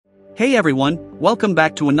Hey everyone, welcome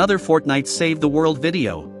back to another Fortnite Save the World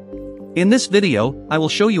video. In this video, I will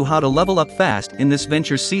show you how to level up fast in this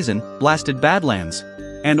venture season, Blasted Badlands,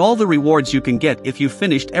 and all the rewards you can get if you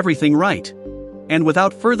finished everything right. And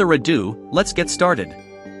without further ado, let's get started.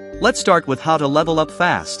 Let's start with how to level up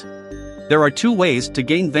fast. There are two ways to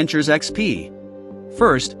gain Venture's XP.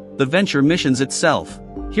 First, the Venture missions itself.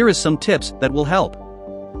 Here is some tips that will help.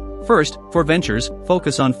 First, for Ventures,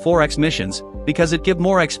 focus on 4x missions, because it give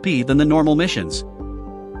more XP than the normal missions.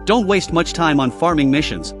 Don't waste much time on farming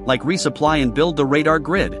missions, like resupply and build the radar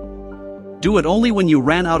grid. Do it only when you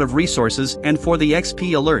ran out of resources and for the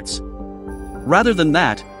XP alerts. Rather than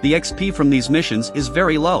that, the XP from these missions is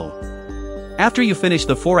very low. After you finish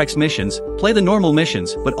the 4x missions, play the normal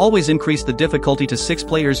missions but always increase the difficulty to 6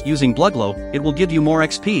 players using Bloodglow, it will give you more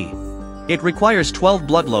XP. It requires 12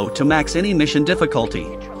 Bloodglow to max any mission difficulty,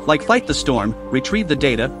 like fight the storm, retrieve the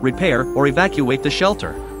data, repair or evacuate the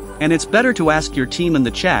shelter. And it's better to ask your team in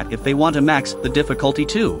the chat if they want to max the difficulty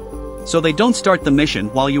too, so they don't start the mission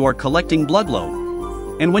while you are collecting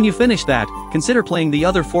Bloodglow. And when you finish that, consider playing the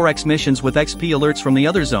other 4x missions with XP alerts from the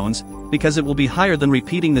other zones, because it will be higher than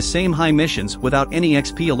repeating the same high missions without any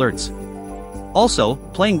XP alerts. Also,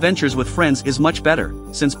 playing Ventures with friends is much better,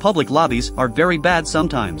 since public lobbies are very bad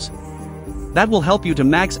sometimes. That will help you to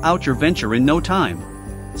max out your Venture in no time.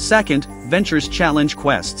 Second, Ventures challenge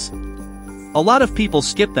quests. A lot of people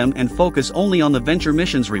skip them and focus only on the Venture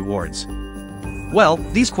missions rewards. Well,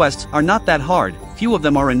 these quests are not that hard, few of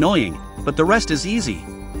them are annoying, but the rest is easy.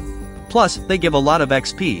 Plus, they give a lot of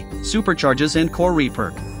XP, supercharges and core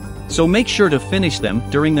reperk. So make sure to finish them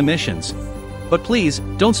during the missions. But please,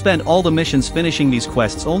 don't spend all the missions finishing these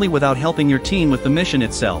quests only without helping your team with the mission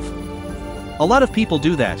itself. A lot of people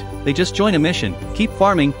do that, they just join a mission, keep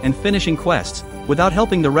farming and finishing quests, without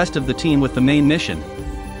helping the rest of the team with the main mission.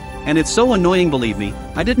 And it's so annoying, believe me.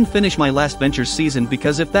 I didn't finish my last Venture season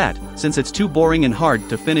because of that, since it's too boring and hard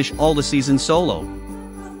to finish all the seasons solo.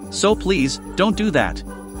 So please, don't do that.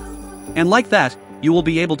 And like that, you will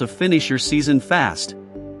be able to finish your season fast.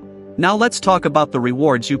 Now let's talk about the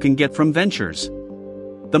rewards you can get from Ventures.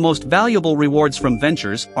 The most valuable rewards from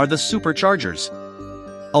Ventures are the superchargers.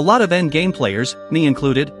 A lot of endgame players, me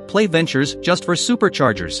included, play Ventures just for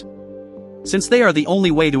superchargers, since they are the only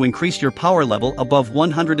way to increase your power level above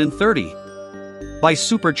 130 by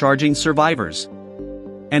supercharging survivors,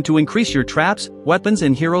 and to increase your traps, weapons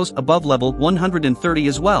and heroes above level 130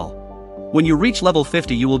 as well. When you reach level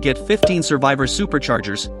 50 you will get 15 survivor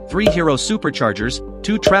superchargers, 3 hero superchargers,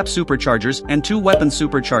 2 trap superchargers and 2 weapon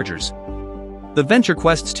superchargers. The Venture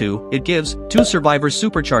quests too, it gives 2 survivor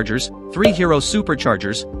superchargers, 3 hero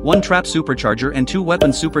superchargers, 1 trap supercharger and 2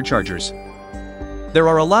 weapon superchargers. There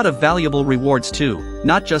are a lot of valuable rewards too,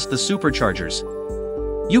 not just the superchargers.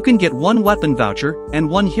 You can get 1 weapon voucher and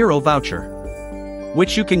 1 hero voucher,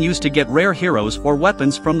 which you can use to get rare heroes or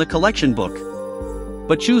weapons from the collection book.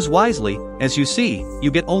 But choose wisely, as you see, you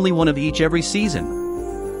get only 1 of each every season.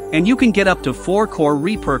 And you can get up to 4 core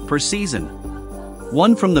reperk per season.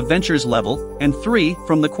 1 from the Ventures level, and 3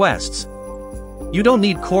 from the quests. You don't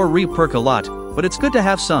need core reperk a lot, but it's good to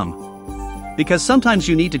have some, because sometimes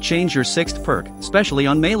you need to change your 6th perk, especially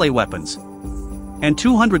on melee weapons. And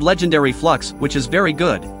 200 legendary flux, which is very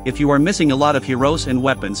good, if you are missing a lot of heroes and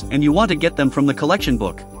weapons and you want to get them from the collection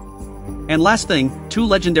book. And last thing, 2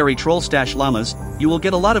 legendary troll stash llamas, you will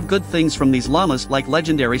get a lot of good things from these llamas like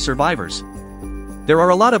legendary survivors. There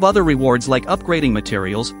are a lot of other rewards like upgrading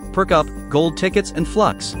materials, perk up, gold tickets and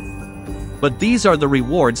flux. But these are the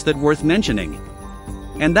rewards that worth mentioning.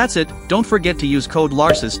 And that's it, don't forget to use code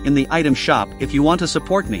Larsis in the item shop if you want to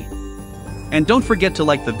support me. And don't forget to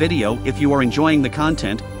like the video if you are enjoying the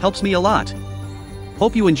content, helps me a lot.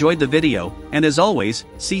 Hope you enjoyed the video, and as always,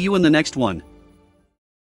 see you in the next one.